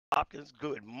Hopkins.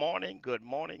 Good morning, good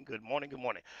morning, good morning, good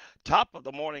morning. Top of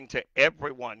the morning to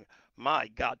everyone. My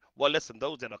God. Well, listen,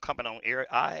 those that are coming on air,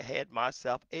 I had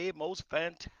myself a most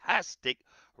fantastic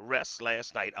rest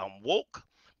last night. I'm woke,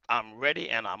 I'm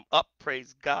ready, and I'm up,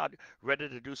 praise God, ready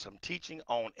to do some teaching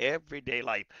on everyday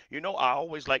life. You know, I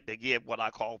always like to give what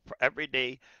I call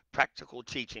everyday practical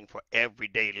teaching for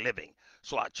everyday living.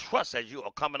 So I trust as you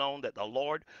are coming on that the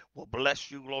Lord will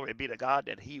bless you. Glory be to God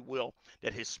that He will,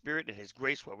 that His Spirit and His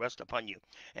grace will rest upon you.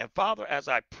 And Father, as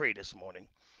I pray this morning,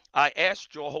 I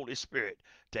ask your Holy Spirit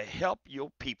to help your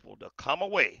people to come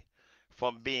away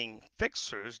from being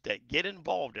fixers that get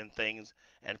involved in things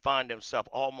and find themselves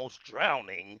almost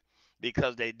drowning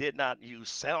because they did not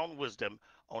use sound wisdom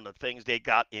on the things they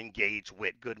got engaged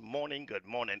with. Good morning,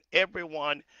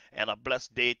 everyone, and a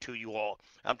blessed day to you all.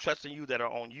 I'm trusting you that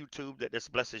are on YouTube that this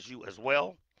blesses you as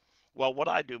well. Well, what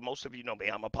I do, most of you know me,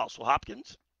 I'm Apostle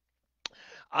Hopkins.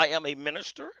 I am a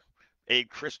minister, a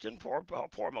Christian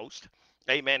foremost.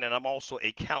 Amen. And I'm also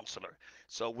a counselor.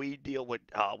 So we do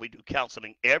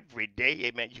counseling every day.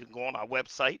 Amen. You can go on our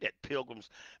website at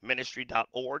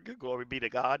pilgrimsministry.org. Glory be to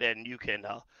God. And you can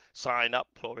sign up.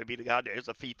 Glory be to God. There is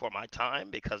a fee for my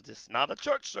time because this is not a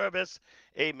church service.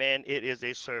 Amen. It is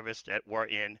a service that we're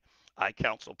in. I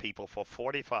counsel people for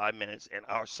 45 minutes in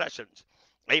our sessions.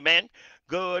 Amen.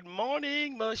 Good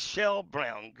morning, Michelle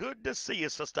Brown. Good to see you,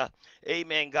 sister.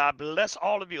 Amen. God bless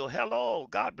all of you. Hello.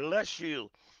 God bless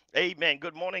you. Amen.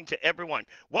 Good morning to everyone.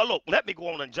 Well, look, let me go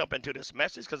on and jump into this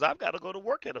message because I've got to go to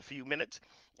work in a few minutes.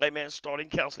 Amen. Starting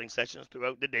counseling sessions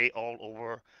throughout the day all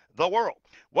over the world.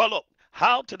 Well, look,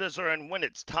 how to discern when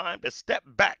it's time to step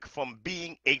back from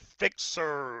being a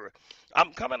fixer.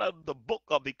 I'm coming out of the book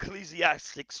of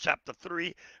Ecclesiastes, chapter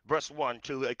 3, verse 1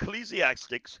 to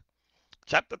Ecclesiastes,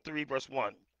 chapter 3, verse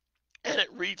 1. And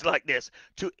it reads like this: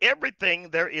 To everything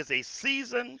there is a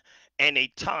season and a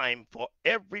time for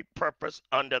every purpose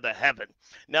under the heaven.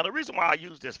 Now, the reason why I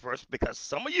use this verse, because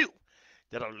some of you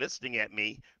that are listening at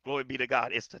me, glory be to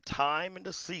God, it's the time and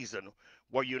the season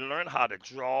where you learn how to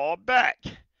draw back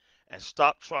and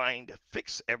stop trying to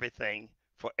fix everything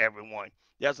for everyone.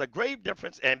 There's a grave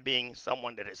difference in being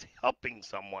someone that is helping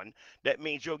someone. That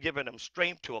means you're giving them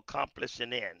strength to accomplish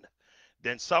an end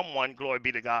than someone, glory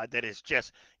be to God, that is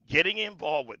just getting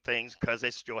involved with things because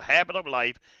it's your habit of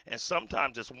life, and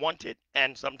sometimes it's wanted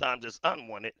and sometimes it's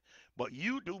unwanted. But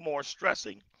you do more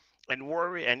stressing and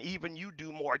worry, and even you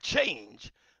do more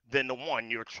change than the one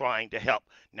you're trying to help.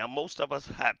 Now, most of us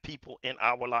have people in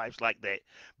our lives like that.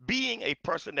 Being a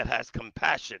person that has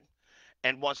compassion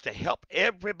and wants to help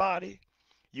everybody,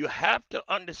 you have to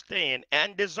understand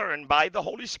and discern by the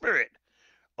Holy Spirit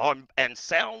and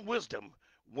sound wisdom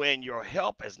when your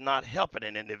help is not helping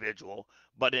an individual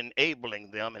but enabling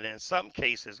them, and in some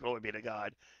cases, glory be to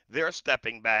God, they're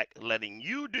stepping back, letting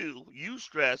you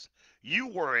stress, you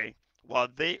worry, while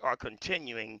they are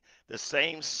continuing the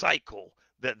same cycle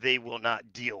that they will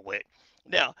not deal with.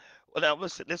 Now,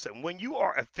 listen, when you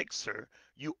are a fixer,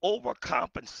 you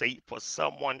overcompensate for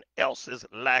someone else's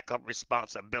lack of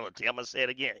responsibility. I'm going to say it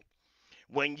again.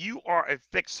 When you are a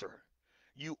fixer,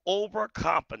 you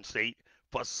overcompensate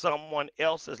for someone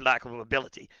else's lack of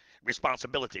ability,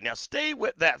 responsibility. Now, stay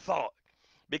with that thought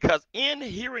because in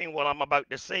hearing what I'm about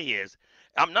to say is,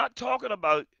 I'm not talking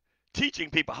about teaching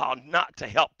people how not to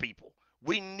help people.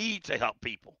 We need to help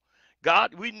people.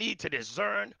 We need to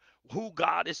discern who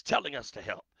God is telling us to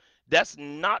help. That's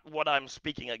not what I'm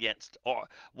speaking against, or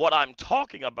what I'm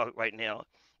talking about right now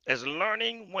is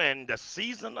learning when the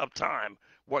season of time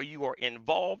where you are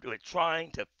involved with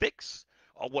trying to fix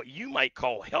or what you might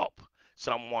call help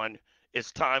someone,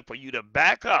 it's time for you to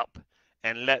back up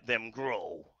and let them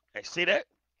grow. And see that?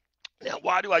 Now,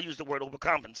 why do I use the word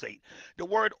overcompensate? The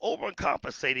word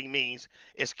overcompensating means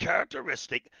it's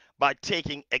characteristic by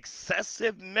taking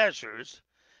excessive measures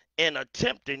in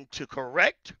attempting to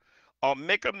correct or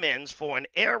make amends for an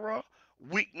error,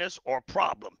 weakness, or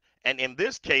problem. And in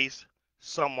this case,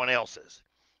 someone else's.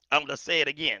 I'm going to say it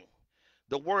again.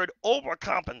 The word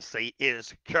overcompensate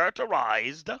is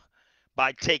characterized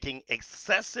by taking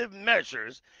excessive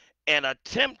measures and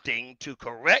attempting to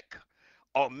correct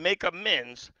or make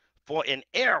amends for an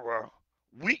error,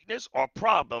 weakness, or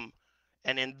problem,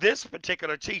 and in this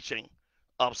particular teaching,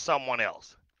 of someone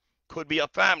else. Could be a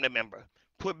family member,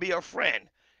 could be a friend.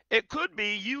 It could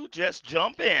be you just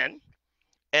jump in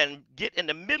and get in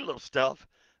the middle of stuff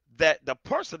that the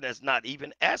person is not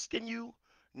even asking you,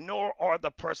 nor are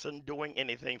the person doing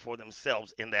anything for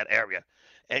themselves in that area.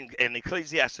 And in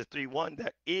Ecclesiastes 3:1,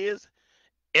 there is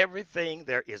everything,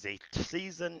 there is a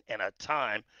season and a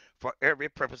time for every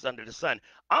purpose under the sun.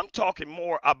 I'm talking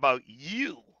more about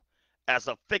you as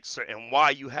a fixer and why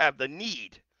you have the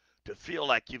need to feel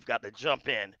like you've got to jump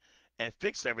in and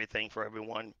fix everything for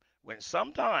everyone when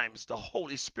sometimes the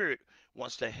Holy Spirit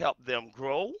wants to help them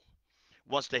grow,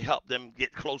 wants to help them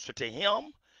get closer to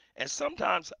Him. And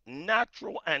sometimes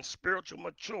natural and spiritual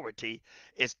maturity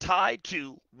is tied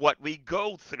to what we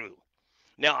go through.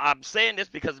 Now, I'm saying this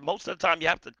because most of the time you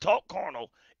have to talk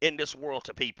carnal in this world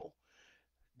to people.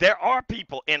 There are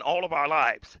people in all of our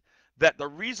lives that the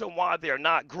reason why they're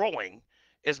not growing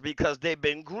is because they've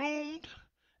been groomed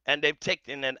and they've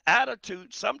taken an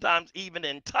attitude, sometimes even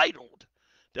entitled,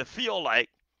 to feel like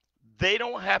they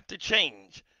don't have to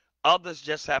change. Others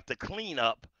just have to clean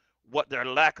up what their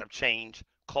lack of change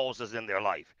causes in their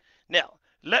life. Now,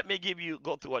 let me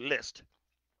go through a list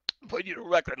for you to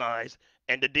recognize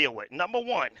and to deal with. Number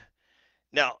one,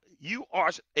 now, you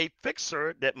are a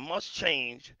fixer that must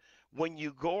change when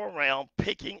you go around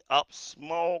picking up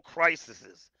small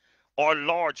crises or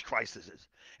large crises.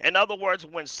 In other words,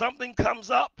 when something comes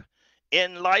up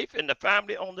in life, in the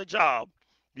family, on the job,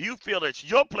 you feel it's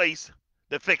your place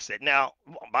to fix it. Now,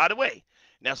 by the way,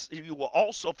 now you will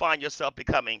also find yourself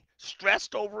becoming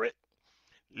stressed over it,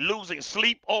 losing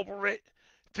sleep over it,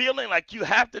 feeling like you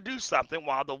have to do something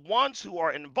while the ones who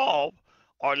are involved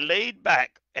are laid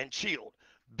back and chilled.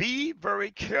 Be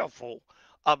very careful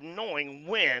of knowing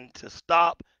when to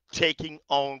stop taking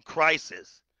on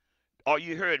crisis. Are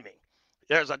you hearing me?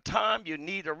 There's a time you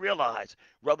need to realize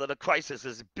whether the crisis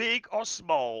is big or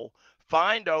small.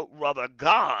 Find out whether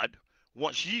God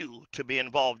wants you to be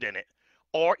involved in it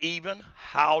or even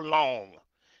how long.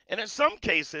 And in some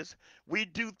cases, we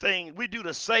do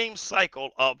the same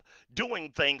cycle of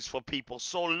doing things for people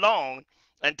so long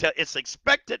until it's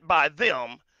expected by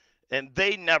them and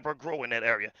they never grow in that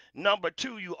area. Number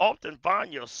two, you often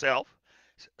find yourself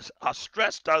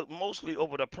stressed out mostly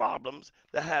over the problems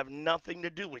that have nothing to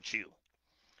do with you.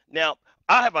 Now,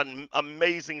 I have an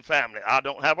amazing family. I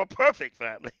don't have a perfect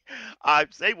family. I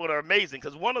say what are amazing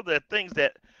because one of the things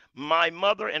that my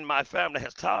mother and my family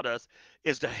has taught us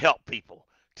is to help people,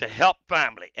 to help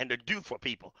family, and to do for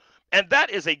people. And that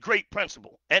is a great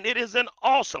principle, and it is an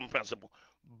awesome principle.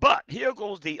 But here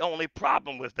goes the only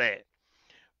problem with that.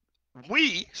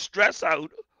 We stress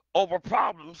out over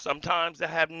problems sometimes that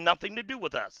have nothing to do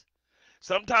with us.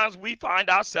 Sometimes we find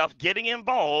ourselves getting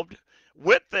involved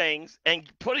with things and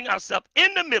putting ourselves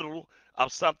in the middle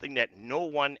of something that no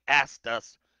one asked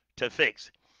us to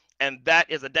fix. And that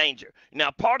is a danger.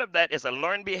 Now, part of that is a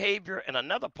learned behavior, and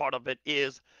another part of it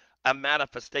is a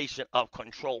manifestation of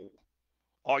control.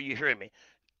 Are you hearing me?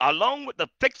 Along with the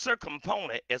fixer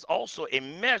component is also a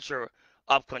measure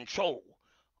of control.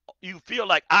 You feel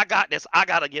like I got this, I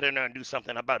got to get in there and do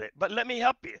something about it. But let me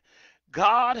help you.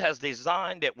 God has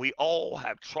designed that we all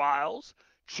have trials,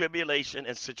 tribulation,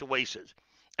 and situations,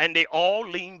 and they all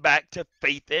lean back to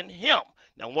faith in Him.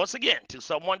 Now, once again, to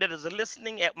someone that is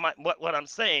listening at what I'm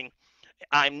saying,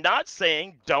 I'm not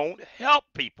saying don't help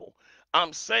people.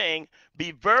 I'm saying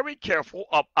be very careful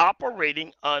of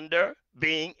operating under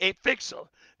being a fixer.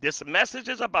 This message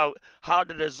is about how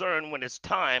to discern when it's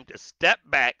time to step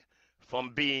back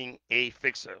from being a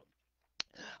fixer.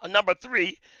 Number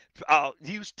three,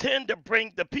 you tend to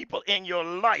bring the people in your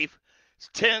life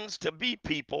tends to be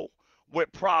people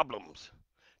with problems.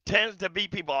 Tends to be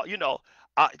people, you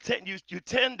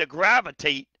tend to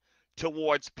gravitate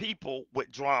towards people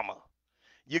with drama.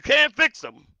 You can't fix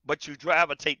them, but you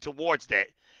gravitate towards that.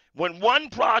 When one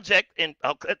project,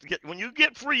 when you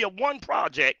get free of one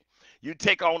project, you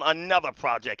take on another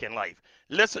project in life.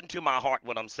 Listen to my heart,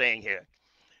 what I'm saying here.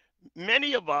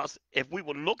 Many of us, if we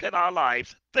would look at our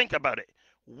lives, think about it.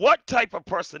 What type of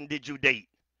person did you date?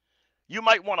 You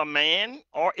might want a man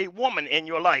or a woman in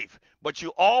your life, but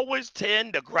you always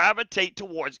tend to gravitate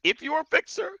towards, if you're a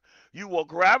fixer, you will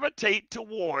gravitate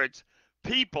towards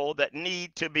people that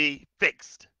need to be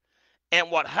fixed. And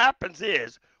what happens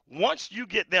is, once you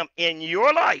get them in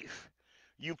your life,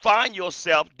 you find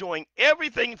yourself doing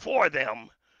everything for them,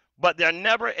 but they're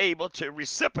never able to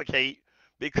reciprocate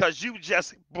because you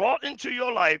just brought into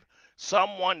your life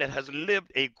someone that has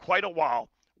lived a quite a while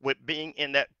with being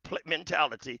in that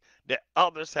mentality that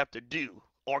others have to do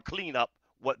or clean up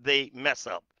what they mess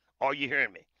up. Are you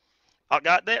hearing me? I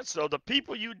got that. So the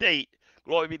people you date,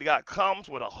 glory be to God, comes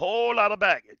with a whole lot of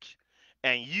baggage,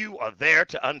 and you are there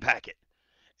to unpack it.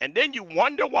 And then you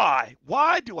wonder why.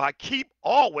 Why do I keep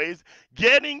always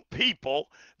getting people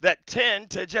that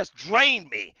tend to just drain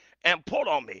me and pull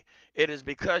on me? It is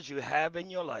because you have in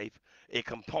your life a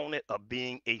component of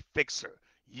being a fixer.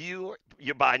 You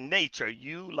by nature,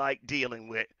 you like dealing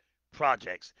with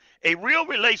projects. A real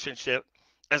relationship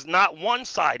is not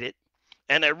one-sided,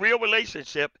 And a real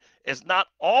relationship is not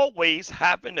always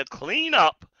having to clean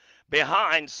up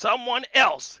behind someone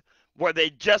else where they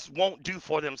just won't do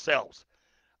for themselves.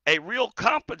 A real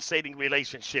compensating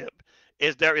relationship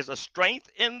is there is a strength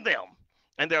in them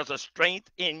and there's a strength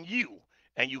in you,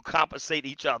 and you compensate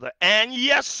each other. And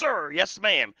yes, sir, yes,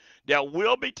 ma'am, there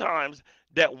will be times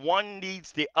that one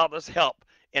needs the other's help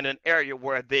in an area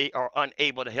where they are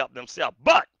unable to help themselves.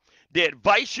 But the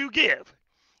advice you give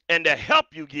and the help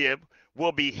you give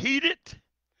will be heeded,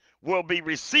 will be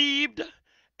received,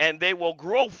 and they will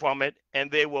grow from it and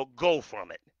they will go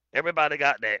from it. Everybody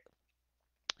got that?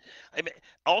 I mean,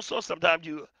 also, sometimes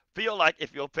you feel like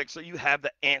if you're a fixer, you have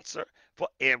the answer for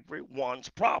everyone's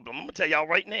problem. I'm going to tell y'all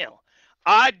right now,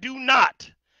 I do not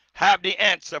have the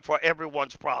answer for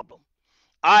everyone's problem.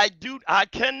 I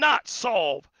cannot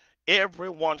solve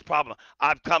everyone's problem.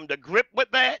 I've come to grip with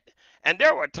that. And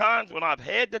there were times when I've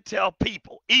had to tell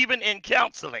people, even in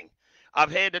counseling,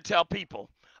 I've had to tell people,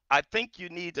 I think you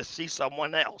need to see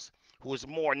someone else who is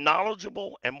more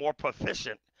knowledgeable and more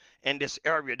proficient in this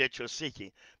area that you're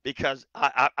seeking, because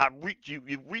I reach you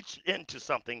reach into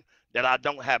something that I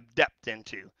don't have depth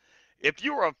into. If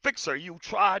you're a fixer, you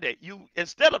try to you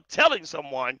instead of telling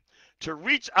someone to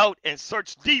reach out and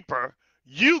search deeper,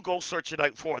 you go search it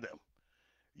out for them.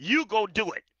 You go do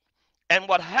it. And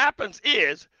what happens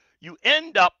is you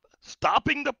end up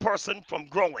stopping the person from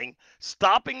growing,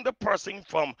 stopping the person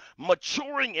from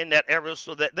maturing in that area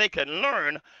so that they can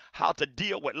learn how to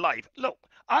deal with life. Look,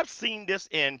 I've seen this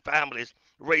in families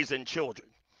raising children.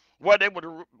 Where they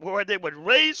would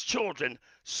raise children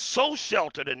so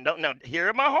sheltered and now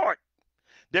hear my heart.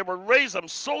 They will raise them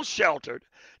so sheltered,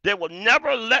 they will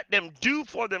never let them do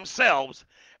for themselves.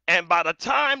 And by the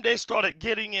time they started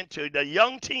getting into the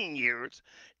young teen years,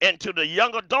 into the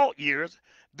young adult years,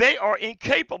 they are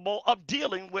incapable of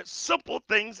dealing with simple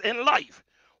things in life.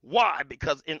 Why?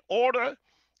 Because in order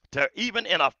to, even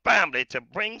in a family, to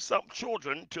bring some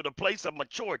children to the place of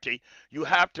maturity, you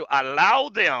have to allow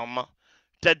them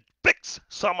to fix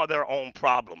some of their own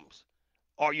problems.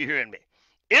 Are you hearing me?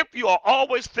 If you are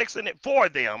always fixing it for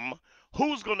them,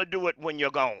 who's going to do it when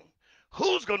you're gone?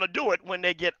 Who's going to do it when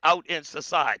they get out in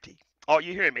society? Are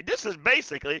you hearing me? This is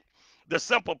basically the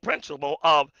simple principle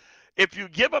of if you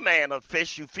give a man a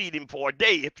fish, you feed him for a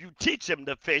day. If you teach him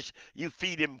to fish, you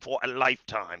feed him for a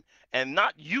lifetime. And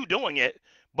not you doing it,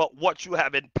 but what you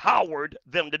have empowered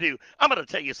them to do. I'm going to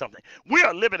tell you something. We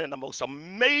are living in the most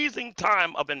amazing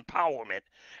time of empowerment.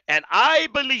 And I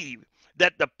believe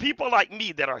that the people like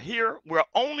me that are here, we're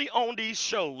only on these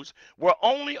shows, we're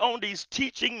only on these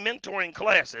teaching, mentoring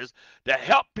classes to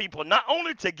help people not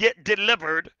only to get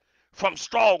delivered from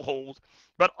strongholds,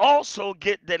 but also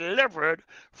get delivered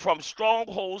from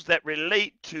strongholds that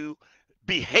relate to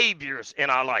behaviors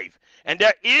in our life. And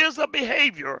there is a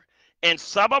behavior in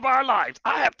some of our lives.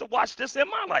 I have to watch this in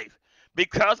my life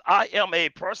because I am a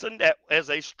person that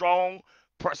is a strong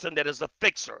person that is a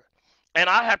fixer. And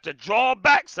I have to draw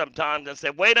back sometimes and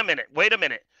say, wait a minute, wait a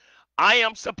minute. I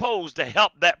am supposed to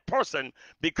help that person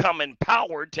become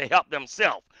empowered to help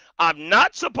themselves. I'm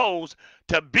not supposed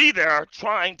to be there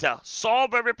trying to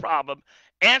solve every problem,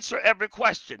 answer every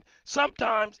question.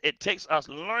 Sometimes it takes us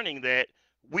learning that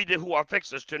who are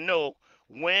fixers to know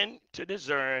when to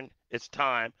discern it's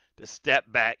time to step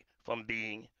back from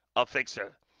being a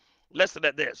fixer. Listen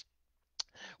to this.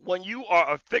 When you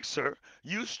are a fixer,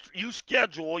 you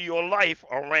schedule your life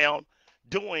around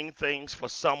doing things for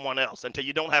someone else until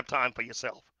you don't have time for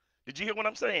yourself. Did you hear what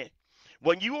I'm saying?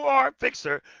 When you are a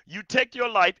fixer, you take your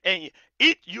life and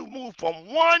you move from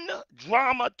one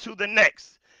drama to the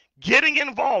next, getting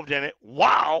involved in it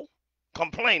while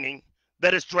complaining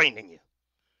that it's draining you.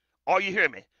 Are you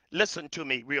hearing me? Listen to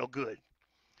me real good.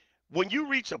 When you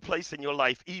reach a place in your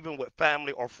life, even with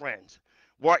family or friends,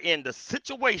 where in the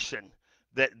situation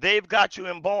that they've got you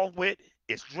involved with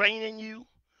is draining you,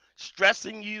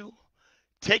 stressing you,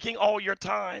 taking all your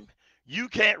time, you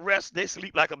can't rest, they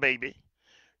sleep like a baby.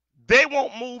 They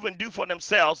won't move and do for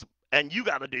themselves, and you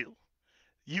got to do.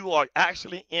 You are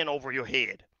actually in over your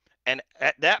head. And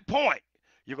at that point,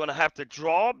 you're going to have to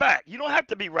draw back. You don't have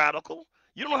to be radical.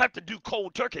 You don't have to do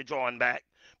cold turkey drawing back,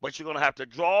 but you're going to have to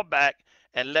draw back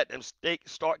and let them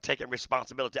start taking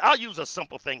responsibility. I'll use a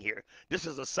simple thing here. This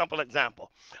is a simple example.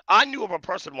 I knew of a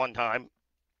person one time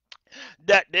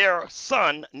that their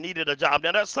son needed a job.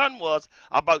 Now, their son was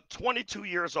about 22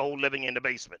 years old living in the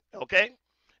basement, okay?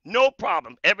 No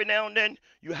problem. Every now and then,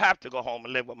 you have to go home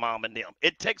and live with mom and them.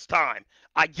 It takes time.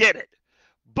 I get it.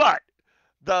 But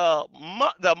the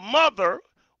mother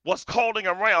was calling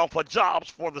around for jobs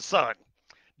for the son.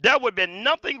 There would be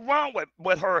nothing wrong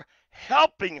with her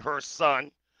helping her son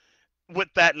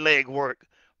with that leg work,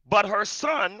 but her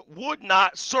son would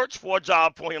not search for a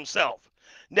job for himself.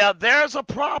 Now, there's a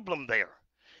problem there.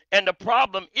 And the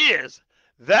problem is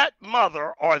that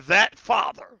mother or that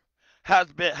father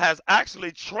has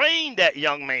actually trained that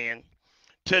young man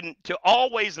to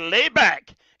always lay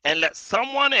back and let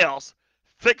someone else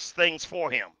fix things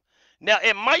for him. Now,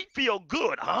 it might feel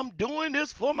good. I'm doing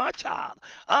this for my child.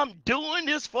 I'm doing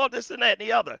this for this and that and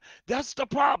the other. That's the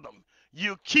problem.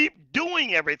 You keep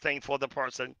doing everything for the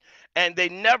person, and they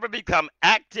never become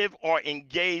active or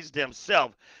engaged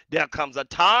themselves. There comes a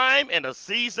time and a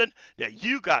season that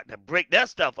you got to break that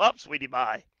stuff up, sweetie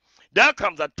pie. There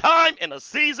comes a time and a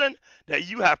season that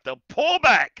you have to pull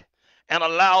back and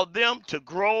allow them to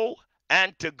grow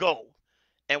and to go.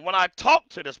 And when I talk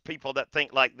to these people that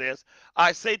think like this,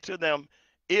 I say to them,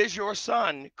 is your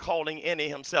son calling any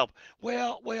himself?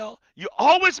 Well, you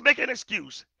always make an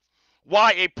excuse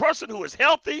why a person who is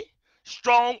healthy,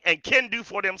 strong, and can do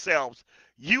for themselves,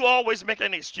 you always make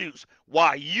an excuse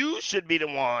why you should be the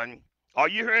one, are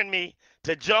you hearing me,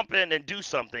 to jump in and do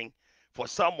something for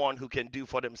someone who can do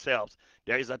for themselves.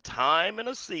 There is a time and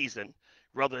a season,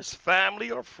 whether it's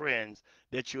family or friends,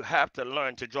 that you have to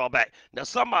learn to draw back. Now,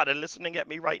 somebody listening at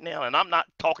me right now, and I'm not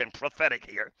talking prophetic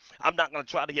here. I'm not going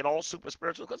to try to get all super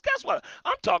spiritual because guess what?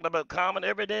 I'm talking about common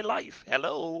everyday life.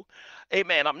 Hello.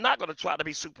 Amen. I'm not going to try to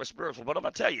be super spiritual, but I'm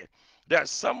going to tell you,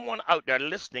 there's someone out there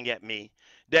listening at me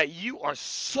that you are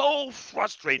so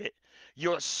frustrated.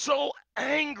 You're so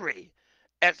angry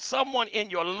at someone in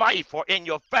your life or in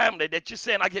your family that you're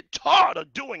saying, I get tired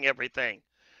of doing everything.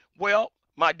 Well,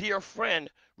 my dear friend,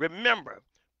 remember,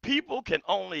 people can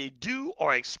only do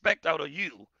or expect out of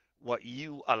you what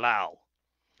you allow.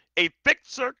 A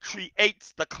fixer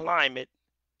creates the climate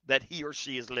that he or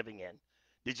she is living in.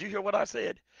 Did you hear what I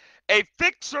said? A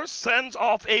fixer sends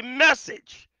off a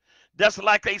message that's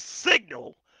like a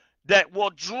signal that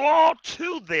will draw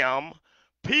to them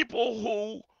people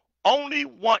who only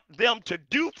want them to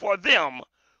do for them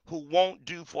who won't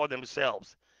do for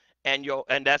themselves. And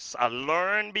that's a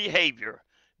learned behavior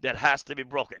that has to be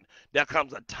broken. There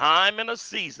comes a time and a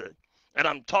season. And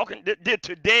I'm talking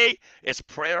today is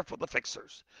prayer for the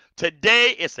fixers.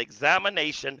 Today is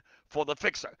examination for the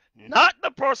fixer. Not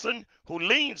the person who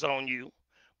leans on you,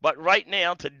 but right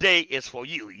now, today is for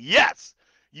you. Yes,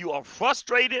 you are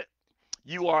frustrated,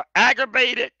 you are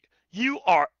aggravated, you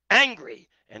are angry.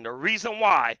 And the reason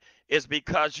why is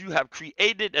because you have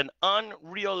created an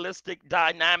unrealistic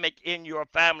dynamic in your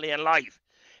family and life.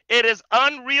 It is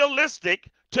unrealistic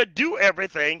to do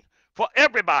everything for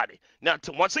everybody. Now,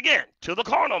 once again, to the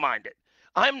carnal minded,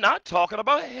 I'm not talking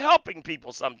about helping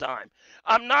people sometimes.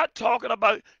 I'm not talking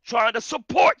about trying to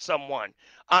support someone.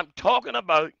 I'm talking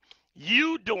about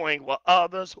you doing what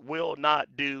others will not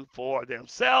do for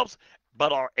themselves,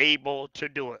 but are able to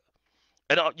do it.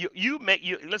 And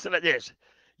you listen to this.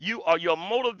 Your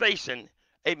motivation,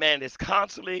 amen, is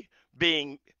constantly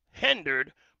being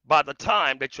hindered by the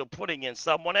time that you're putting in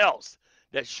someone else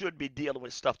that should be dealing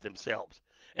with stuff themselves.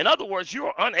 In other words, you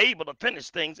are unable to finish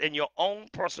things in your own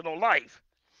personal life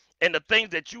and the things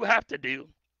that you have to do.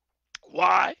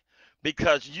 Why?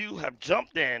 Because you have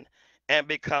jumped in and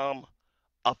become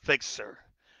a fixer.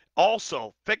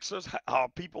 Also, fixers are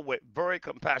people with very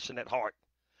compassionate heart.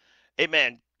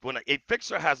 Amen. When a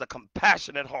fixer has a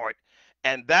compassionate heart,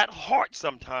 and that heart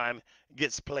sometimes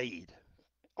gets played.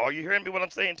 Are you hearing me what I'm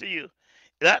saying to you?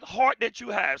 That heart that you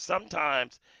have,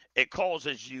 sometimes it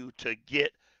causes you to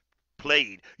get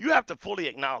played. You have to fully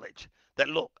acknowledge that,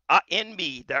 look, in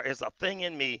me, there is a thing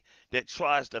in me that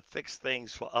tries to fix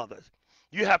things for others.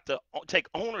 You have to take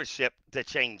ownership to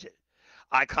change it.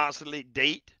 I constantly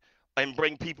date and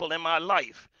bring people in my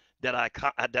life that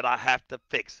I have to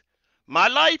fix. My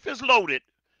life is loaded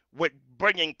with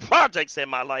bringing projects in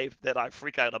my life that I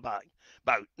freak out about.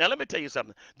 Now, let me tell you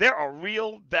something. There are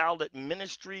real valid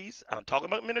ministries. I'm talking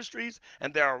about ministries,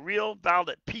 and there are real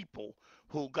valid people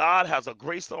who God has a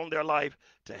grace on their life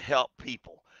to help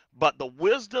people. But the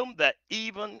wisdom that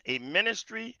even a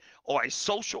ministry or a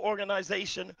social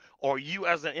organization or you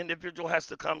as an individual has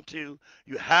to come to,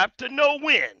 you have to know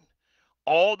when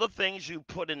all the things you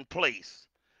put in place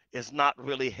is not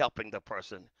really helping the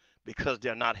person because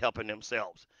they're not helping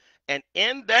themselves. And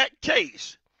in that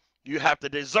case, you have to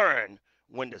discern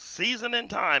when the season and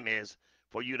time is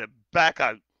for you to back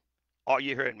out. Are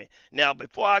you hearing me? Now,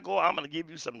 before I go, I'm going to give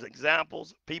you some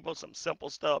examples, people, some simple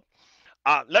stuff.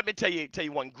 Let me tell you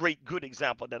one great good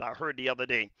example that I heard the other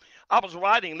day. I was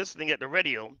riding, listening at the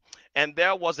radio, and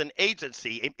there was an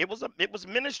agency. It was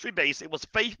ministry based. It was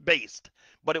faith based,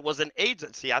 but it was an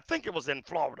agency. I think it was in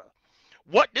Florida.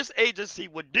 What this agency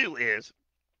would do is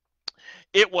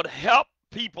it would help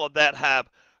people that have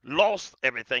lost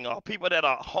everything, or people that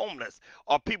are homeless,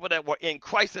 or people that were in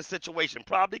crisis situation,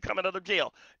 probably coming out of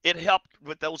jail. It helped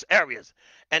with those areas.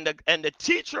 And the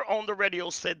teacher on the radio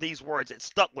said these words. It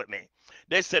stuck with me.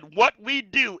 They said, what we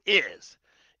do is,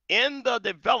 in the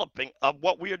developing of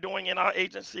what we are doing in our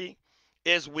agency,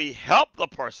 is we help the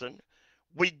person,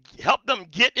 we help them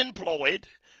get employed.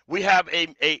 We have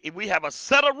a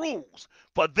set of rules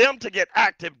for them to get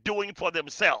active doing for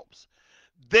themselves.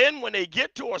 Then when they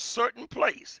get to a certain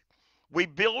place, we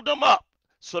build them up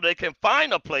so they can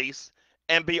find a place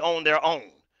and be on their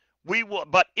own.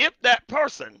 But if that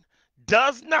person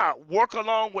does not work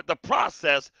along with the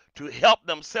process to help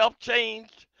themselves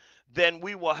change, then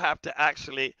we will have to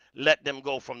actually let them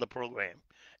go from the program.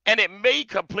 And it made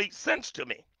complete sense to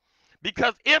me,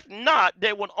 because if not,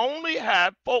 they would only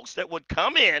have folks that would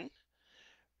come in,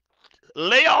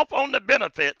 lay off on the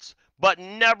benefits, but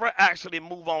never actually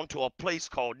move on to a place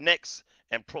called next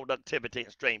and productivity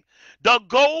and strength. The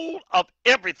goal of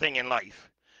everything in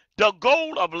life, the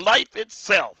goal of life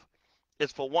itself,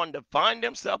 is for one to find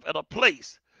themselves at a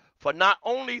place for not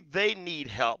only they need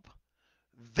help,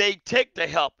 they take the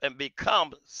help and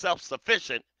become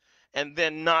self-sufficient, and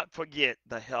then not forget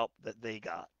the help that they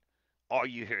got. Are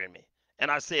you hearing me?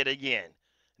 And I say it again,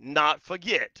 not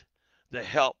forget the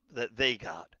help that they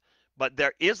got. But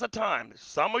there is a time,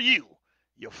 some of you,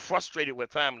 you're frustrated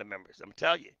with family members. I'm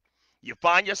telling you, you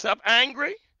find yourself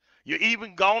angry. You're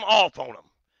even gone off on them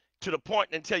to the point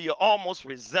until you almost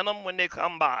resent them when they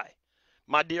come by.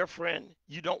 My dear friend,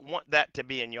 you don't want that to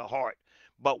be in your heart.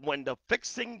 But when the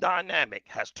fixing dynamic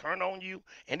has turned on you,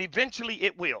 and eventually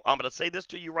it will, I'm going to say this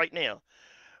to you right now.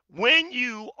 When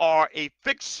you are a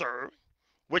fixer,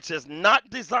 which is not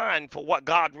designed for what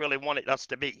God really wanted us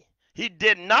to be. He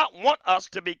did not want us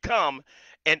to become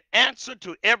an answer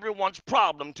to everyone's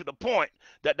problem to the point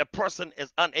that the person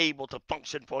is unable to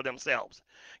function for themselves.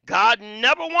 God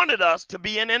never wanted us to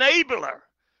be an enabler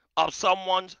of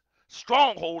someone's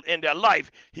stronghold in their life.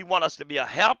 He wants us to be a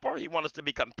helper. He wants us to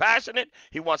be compassionate.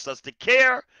 He wants us to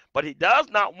care, but he does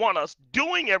not want us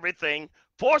doing everything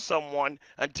for someone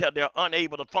until they're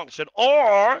unable to function,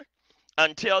 or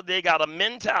until they got a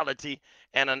mentality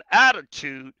and an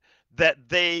attitude that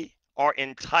they are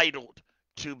entitled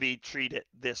to be treated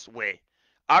this way.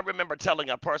 I remember telling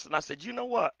a person, I said, you know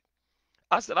what?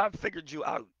 I said, I've figured you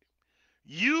out.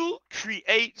 You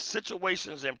create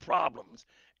situations and problems,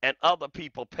 and other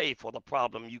people pay for the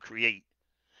problem you create.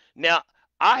 Now,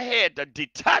 I had to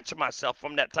detach myself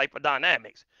from that type of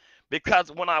dynamics,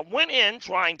 because when I went in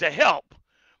trying to help,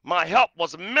 my help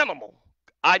was minimal.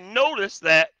 I noticed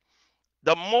that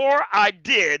the more I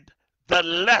did, the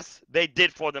less they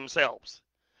did for themselves.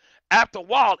 After a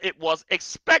while, it was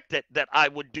expected that I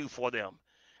would do for them.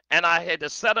 And I had to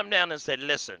set them down and say,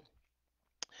 listen.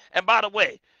 And by the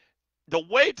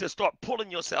way to start pulling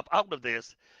yourself out of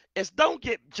this is, don't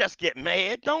just get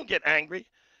mad. Don't get angry.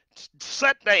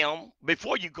 Sit down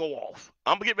before you go off.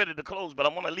 I'm going to get ready to close, but I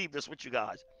want to leave this with you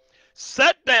guys.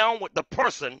 Sit down with the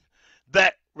person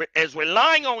that is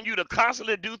relying on you to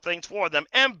constantly do things for them,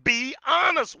 and be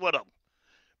honest with them.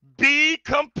 Be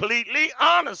completely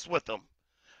honest with them.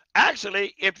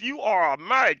 Actually, if you are a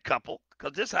married couple,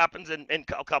 because this happens in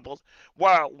couples,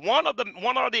 where one or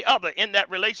the other in that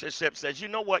relationship says, you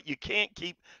know what, you can't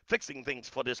keep fixing things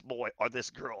for this boy or this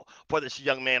girl, for this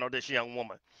young man or this young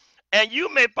woman. And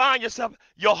you may find yourself,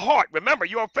 your heart, remember,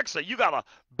 you're a fixer. You got a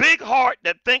big heart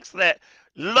that thinks that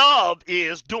love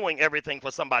is doing everything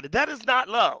for somebody. That is not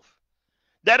love.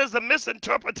 That is a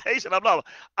misinterpretation of love.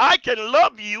 I can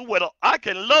love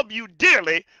you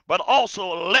dearly, but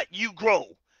also let you grow.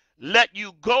 Let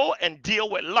you go and deal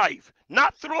with life.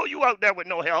 Not throw you out there with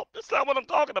no help. That's not what I'm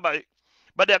talking about.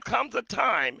 But there comes a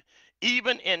time,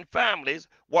 even in families,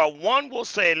 where one will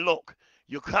say, look,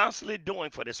 you're constantly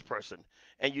doing for this person,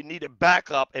 and you need to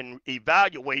back up and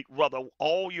evaluate whether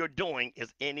all you're doing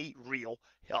is any real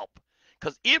help.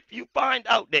 Because if you find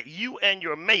out that you and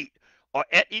your mate are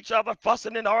at each other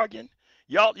fussing and arguing,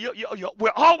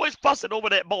 we're always fussing over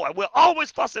that boy. We're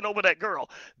always fussing over that girl.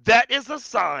 That is a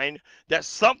sign that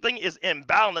something is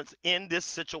imbalanced in this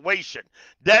situation.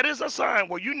 That is a sign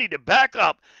where you need to back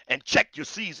up and check your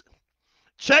season.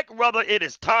 Check whether it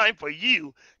is time for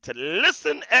you to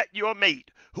listen at your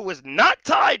mate, who is not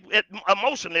tied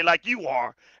emotionally like you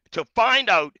are, to find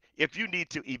out if you need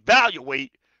to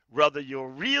evaluate whether you're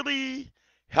really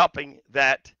helping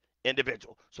that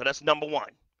individual. So that's number one.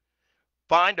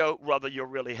 Find out whether you're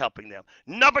really helping them.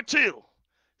 Number two,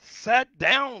 sit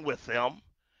down with them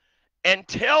and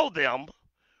tell them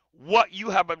what you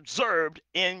have observed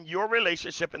in your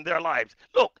relationship in their lives.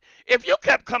 Look, if you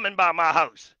kept coming by my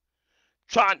house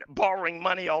trying to borrowing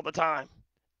money all the time,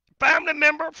 family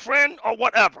member, friend, or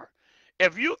whatever,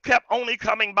 if you kept only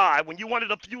coming by when you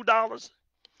wanted a few dollars,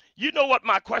 you know what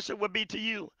my question would be to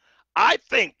you? I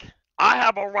think I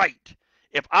have a right,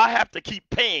 if I have to keep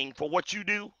paying for what you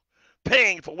do,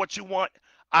 paying for what you want,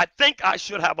 I think I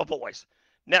should have a voice.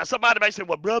 Now, somebody may say,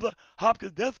 well, Brother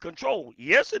Hopkins, that's control.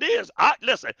 Yes, it is.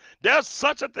 Listen, there's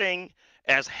such a thing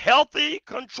as healthy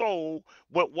control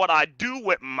with what I do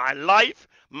with my life,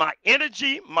 my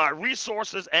energy, my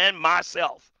resources, and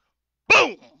myself.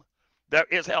 Boom! There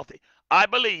is healthy. I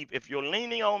believe if you're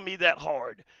leaning on me that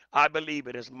hard, I believe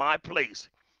it is my place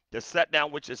to sit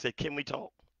down with you and say, can we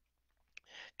talk?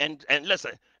 And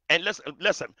listen,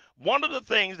 listen. One of the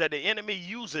things that the enemy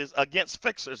uses against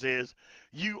fixers is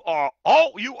you are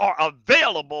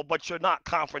available, but you're not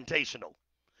confrontational.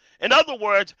 In other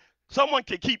words, someone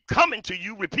can keep coming to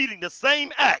you, repeating the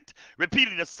same act,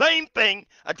 repeating the same thing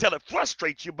until it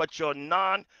frustrates you, but you're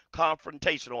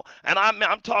non-confrontational. And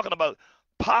I'm talking about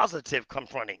positive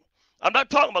confronting. I'm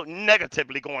not talking about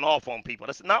negatively going off on people.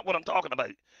 That's not what I'm talking about.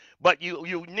 But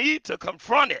you need to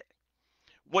confront it.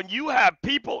 When you have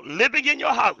people living in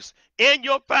your house, in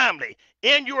your family,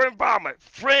 in your environment,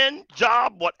 friend,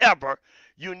 job, whatever,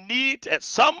 you need at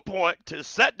some point to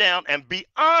sit down and be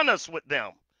honest with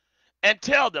them and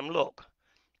tell them, look,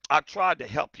 I tried to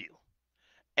help you.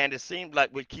 And it seems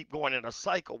like we keep going in a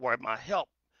cycle where my help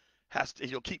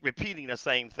you'll keep repeating the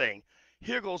same thing.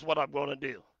 Here goes what I'm going to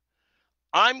do.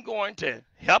 I'm going to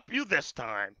help you this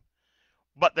time,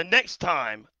 but the next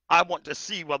time I want to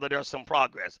see whether there's some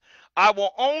progress. I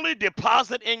will only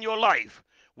deposit in your life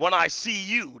when I see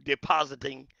you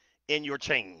depositing in your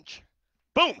change.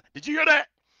 Boom. Did you hear that?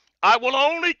 I will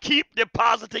only keep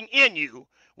depositing in you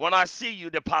when I see you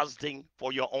depositing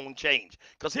for your own change.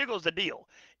 Because here goes the deal.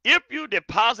 If you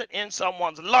deposit in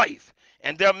someone's life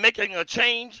and they're making a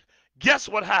change, guess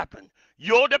what happened?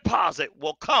 Your deposit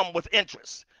will come with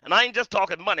interest. And I ain't just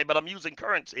talking money, but I'm using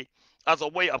currency as a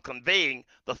way of conveying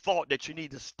the thought that you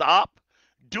need to stop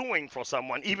doing for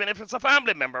someone, even if it's a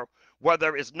family member, where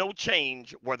there is no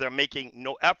change, where they're making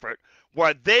no effort,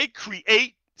 where they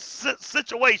create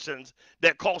situations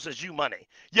that causes you money.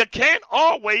 You can't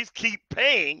always keep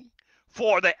paying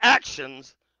for the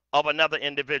actions of another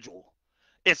individual.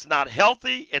 It's not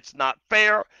healthy, it's not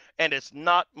fair, and it's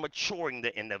not maturing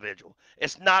the individual.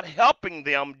 It's not helping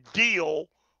them deal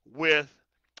with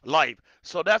life.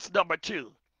 So that's number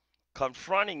two,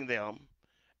 confronting them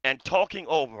and talking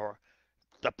over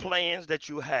the plans that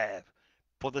you have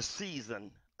for the season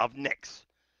of next.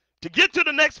 To get to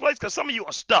the next place, because some of you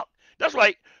are stuck. That's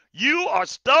right. You are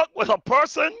stuck with a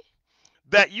person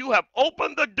that you have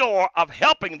opened the door of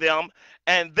helping them,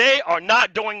 and they are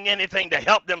not doing anything to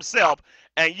help themselves.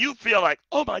 And you feel like,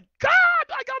 oh my God,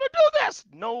 I got to do this.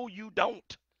 No, you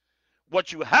don't.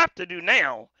 What you have to do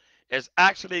now is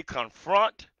actually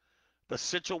confront the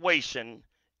situation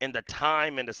in the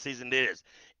time and the season it is.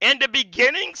 In the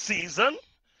beginning season,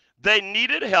 they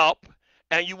needed help,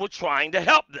 and you were trying to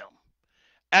help them.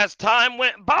 As time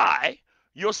went by,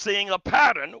 you're seeing a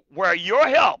pattern where your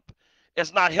help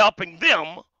is not helping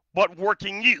them, but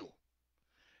working you.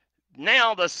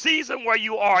 Now, the season where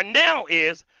you are now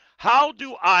is, how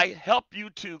do I help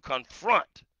you to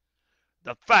confront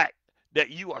the fact that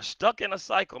you are stuck in a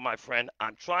cycle, my friend?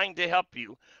 I'm trying to help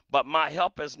you, but my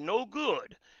help is no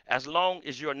good as long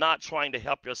as you're not trying to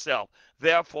help yourself.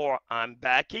 Therefore, I'm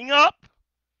backing up.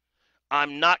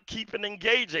 I'm not keeping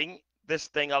engaging this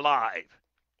thing alive.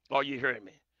 Are you hearing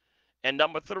me? And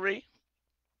number three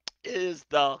is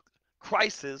the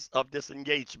crisis of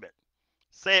disengagement.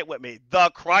 Say it with me.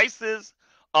 The crisis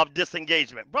of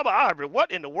disengagement. Brother Ivory, what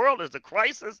in the world is the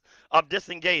crisis of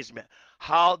disengagement?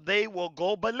 How they will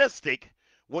go ballistic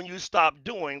when you stop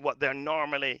doing what they're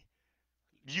normally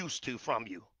used to from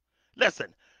you.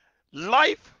 Listen,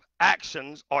 life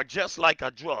actions are just like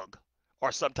a drug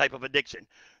or some type of addiction.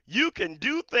 You can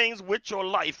do things with your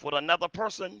life with another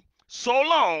person so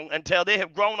long until they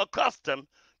have grown accustomed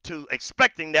to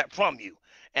expecting that from you.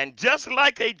 And just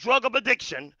like a drug of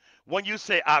addiction, when you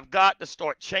say, I've got to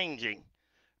start changing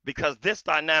because this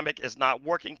dynamic is not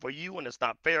working for you and it's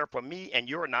not fair for me and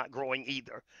you're not growing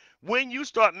either. When you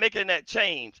start making that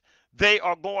change, they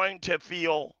are going to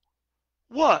feel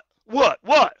what? What?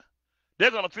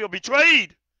 They're going to feel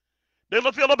betrayed. They're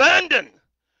going to feel abandoned.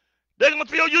 They're going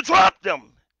to feel you dropped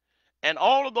them. And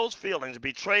all of those feelings,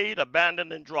 betrayed,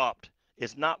 abandoned, and dropped,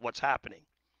 is not what's happening.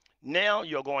 Now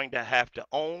you're going to have to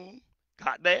own,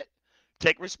 got that?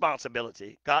 Take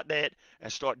responsibility, got that?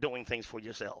 And start doing things for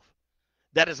yourself.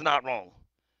 That is not wrong.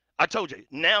 I told you,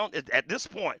 now at this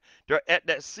point, they're at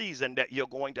that season that you're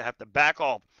going to have to back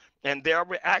off. And their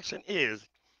reaction is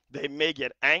they may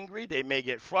get angry, they may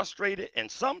get frustrated, and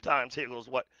sometimes here goes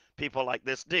what people like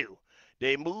this do.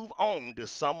 They move on to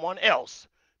someone else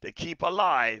to keep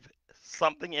alive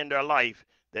something in their life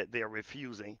that they're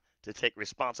refusing to take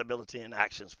responsibility and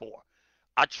actions for.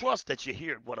 I trust that you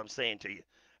hear what I'm saying to you.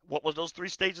 What was those three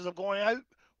stages of going out?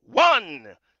 One,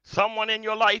 someone in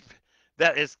your life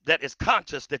that is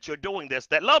conscious that you're doing this,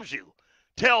 that loves you,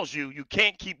 tells you you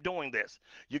can't keep doing this.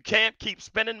 You can't keep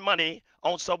spending money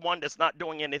on someone that's not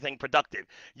doing anything productive.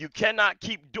 You cannot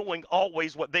keep doing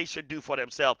always what they should do for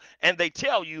themselves. And they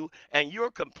tell you, and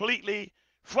you're completely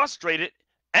frustrated,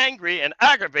 angry, and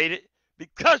aggravated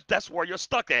because that's where you're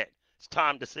stuck at. It's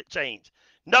time to change.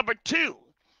 Number two,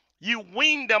 you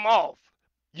wean them off.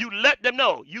 You let them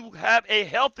know you have a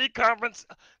healthy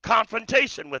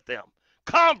confrontation with them,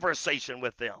 conversation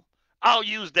with them. I'll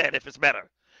use that if it's better.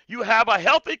 You have a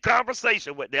healthy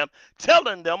conversation with them,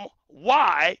 telling them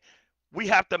why we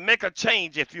have to make a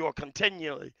change if you're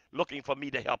continually looking for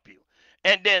me to help you.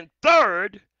 And then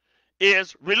third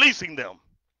is releasing them.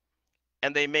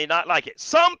 And they may not like it.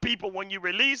 Some people, when you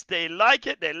release, they like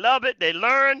it, they love it, they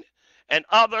learn, and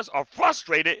others are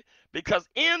frustrated because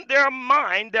in their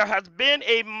mind there has been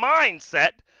a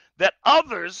mindset that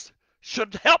others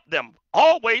should help them,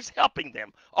 always helping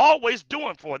them, always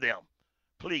doing for them.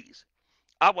 Please,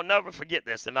 I will never forget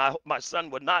this, and I hope my son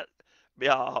would not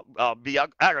be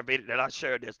aggravated that I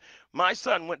shared this. My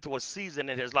son went through a season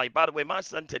in his life. By the way, my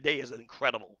son today is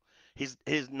incredible. He's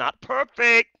not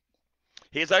perfect.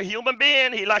 He's a human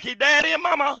being. He like his daddy and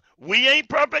mama. We ain't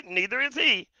perfect, neither is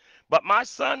he. But my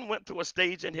son went through a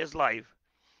stage in his life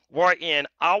wherein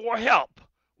our help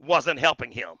wasn't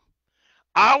helping him.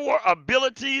 Our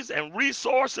abilities and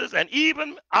resources and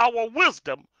even our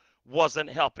wisdom wasn't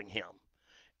helping him.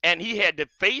 And he had to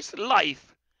face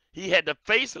life. He had to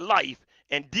face life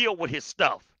and deal with his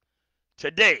stuff.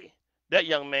 Today, that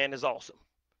young man is awesome.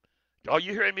 Are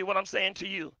you hearing me what I'm saying to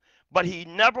you? But he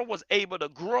never was able to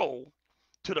grow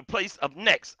to the place of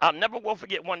next. I'll never will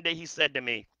forget one day he said to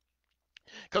me,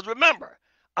 because remember,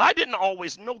 I didn't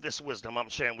always know this wisdom I'm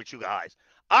sharing with you guys.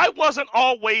 I wasn't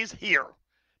always here.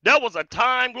 There was a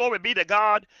time, glory be to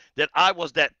God, that I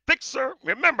was that fixer.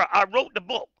 Remember, I wrote the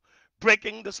book,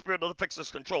 Breaking the Spirit of the Fixer's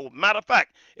Control. Matter of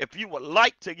fact, if you would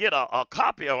like to get a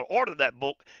copy or order that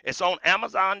book, it's on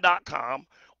Amazon.com,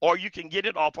 or you can get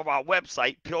it off of our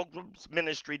website,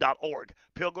 pilgrimsministry.org,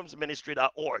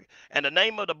 pilgrimsministry.org. And the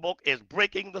name of the book is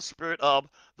Breaking the Spirit of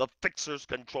the Fixer's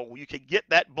Control. You can get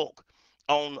that book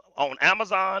on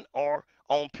Amazon or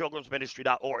on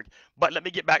pilgrimsministry.org. But let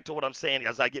me get back to what I'm saying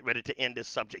as I get ready to end this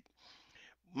subject.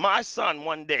 My son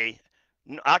one day,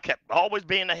 I kept always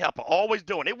being a helper, always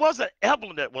doing. It wasn't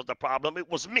Evelyn that was the problem. It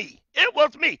was me. It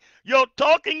was me. You're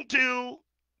talking to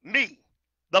me,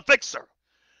 the fixer.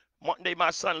 One day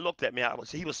my son looked at me.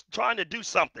 He was trying to do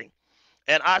something,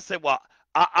 and I said, "Well,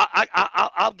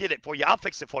 I'll get it for you. I'll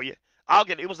fix it for you. I'll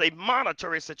get it." It was a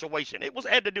monetary situation. It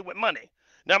had to do with money.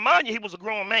 Now, mind you, he was a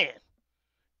grown man.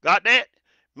 Got that?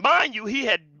 Mind you, he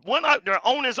had went out there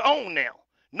on his own now.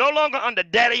 No longer under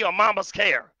daddy or mama's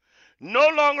care. No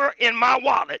longer in my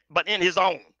wallet, but in his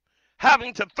own.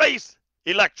 Having to face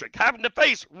electric, having to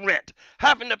face rent,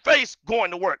 having to face going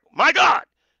to work. My God.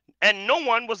 And no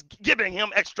one was giving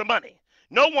him extra money.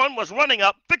 No one was running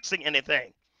up fixing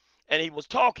anything. And he was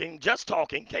talking, just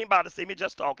talking, came by to see me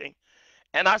just talking.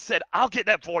 And I said, "I'll get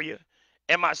that for you."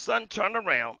 And my son turned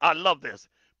around. I love this.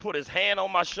 Put his hand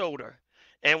on my shoulder.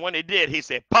 And when he did, he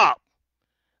said, "Pop."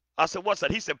 I said, "What's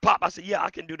that?" He said, "Pop." I said, "Yeah, I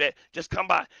can do that. Just come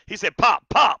by." He said, "Pop,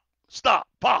 pop, stop,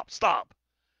 pop, stop.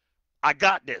 I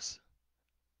got this.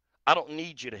 I don't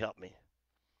need you to help me."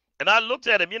 And I looked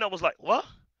at him, was like, "What?"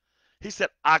 He said,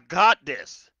 "I got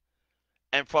this."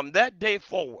 And from that day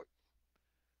forward,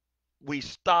 we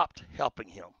stopped helping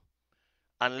him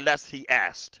unless he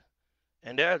asked.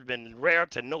 And there has been rare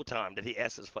to no time that he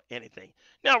asks us for anything.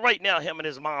 Now, right now, him and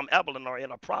his mom, Evelyn, are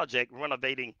in a project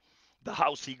renovating the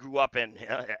house he grew up in.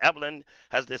 Evelyn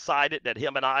has decided that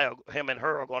him and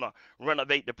her are going to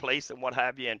renovate the place and what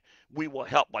have you, and we will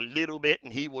help a little bit,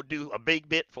 and he will do a big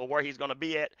bit for where he's going to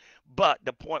be at. But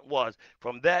the point was,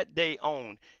 from that day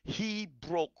on, he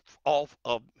broke off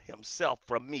of himself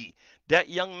from me. That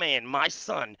young man, my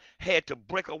son, had to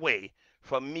break away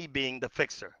from me being the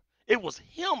fixer. It was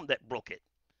him that broke it.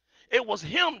 It was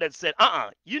him that said,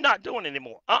 you're not doing it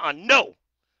anymore. No,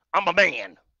 I'm a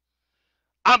man.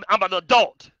 I'm an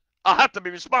adult. I have to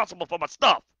be responsible for my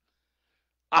stuff.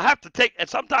 I have to take, and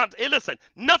sometimes, hey, listen,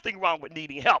 nothing wrong with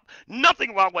needing help.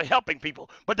 Nothing wrong with helping people.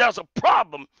 But there's a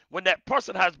problem when that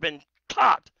person has been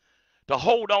taught to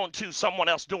hold on to someone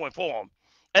else doing for them.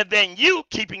 And then you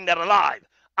keeping that alive.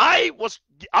 I was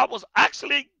I was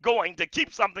actually going to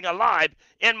keep something alive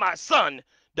in my son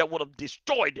that would have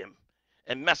destroyed him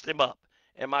and messed him up.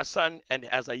 And my son, and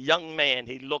as a young man,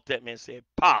 he looked at me and said,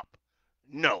 "Pop,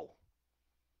 no."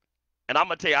 And I'm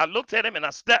gonna tell you, I looked at him and I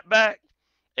stepped back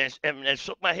and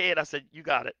shook my head. I said, "You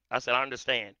got it." I said, "I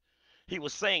understand." He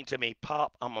was saying to me,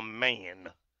 "Pop, I'm a man.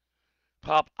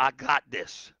 Pop, I got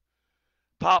this.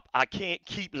 Pop, I can't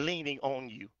keep leaning on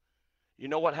you." You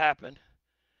know what happened?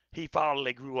 He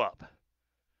finally grew up,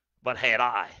 but had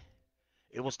I.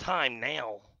 It was time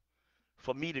now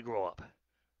for me to grow up.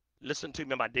 Listen to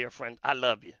me, my dear friend. I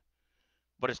love you,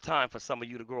 but it's time for some of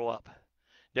you to grow up.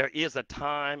 There is a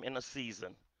time and a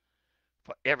season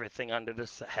for everything under the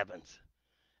heavens.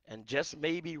 And just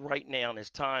maybe right now, it's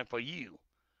time for you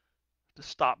to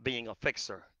stop being a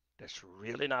fixer that's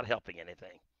really not helping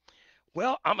anything.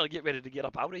 Well, I'm going to get ready to get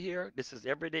up out of here. This is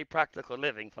Everyday Practical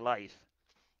Living for Life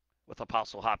with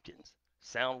Apostle Hopkins.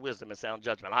 Sound wisdom and sound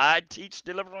judgment. I teach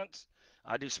deliverance.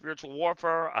 I do spiritual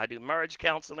warfare. I do marriage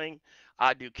counseling.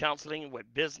 I do counseling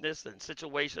with business and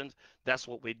situations. That's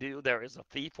what we do. There is a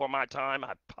fee for my time.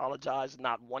 I apologize,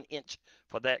 not 1 inch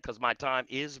for that because my time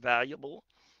is valuable.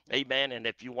 Amen. And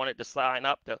if you wanted to sign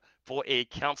up for a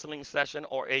counseling session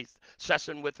or a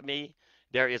session with me,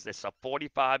 there is this a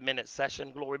 45-minute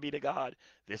session. Glory be to God.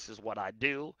 This is what I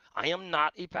do. I am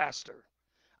not a pastor.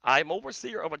 I'm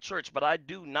overseer of a church, but I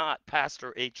do not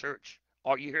pastor a church.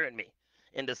 Are you hearing me?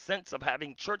 In the sense of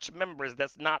having church members,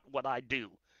 that's not what I do.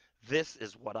 This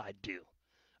is what I do.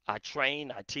 I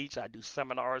train, I teach, I do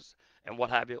seminars and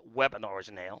what have you,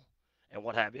 webinars now and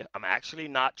what have you. I'm actually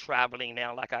not traveling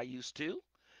now like I used to.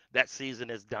 That season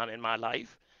is done in my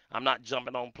life. I'm not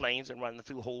jumping on planes and running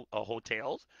through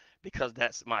hotels because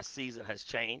that's my season has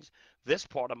changed. This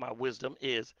part of my wisdom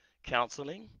is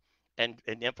counseling and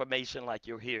information like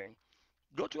you're hearing.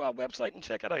 Go to our website and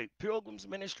check it out,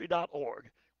 pilgrimsministry.org,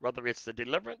 whether it's the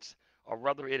deliverance or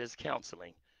whether it is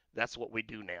counseling. That's what we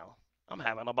do now. I'm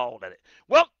having a ball at it.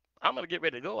 Well, I'm going to get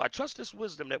ready to go. I trust this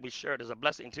wisdom that we shared is a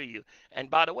blessing to you. And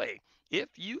by the way, if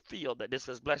you feel that this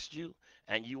has blessed you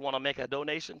and you want to make a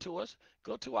donation to us,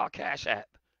 go to our Cash App,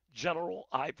 General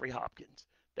Ivory Hopkins.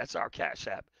 That's our Cash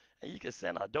App. And you can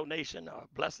send a donation or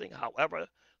a blessing, however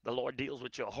the Lord deals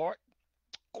with your heart,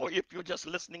 or if you're just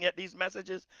listening at these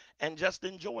messages and just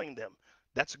enjoying them,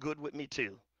 that's good with me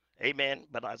too. Amen.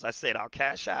 But as I said, our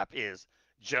Cash App is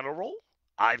General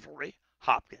Ivory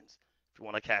Hopkins. If you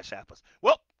want to Cash App us.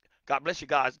 Well, God bless you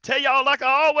guys. Tell y'all like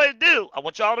I always do. I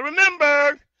want y'all to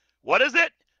remember, what is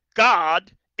it? God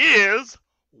is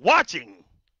watching.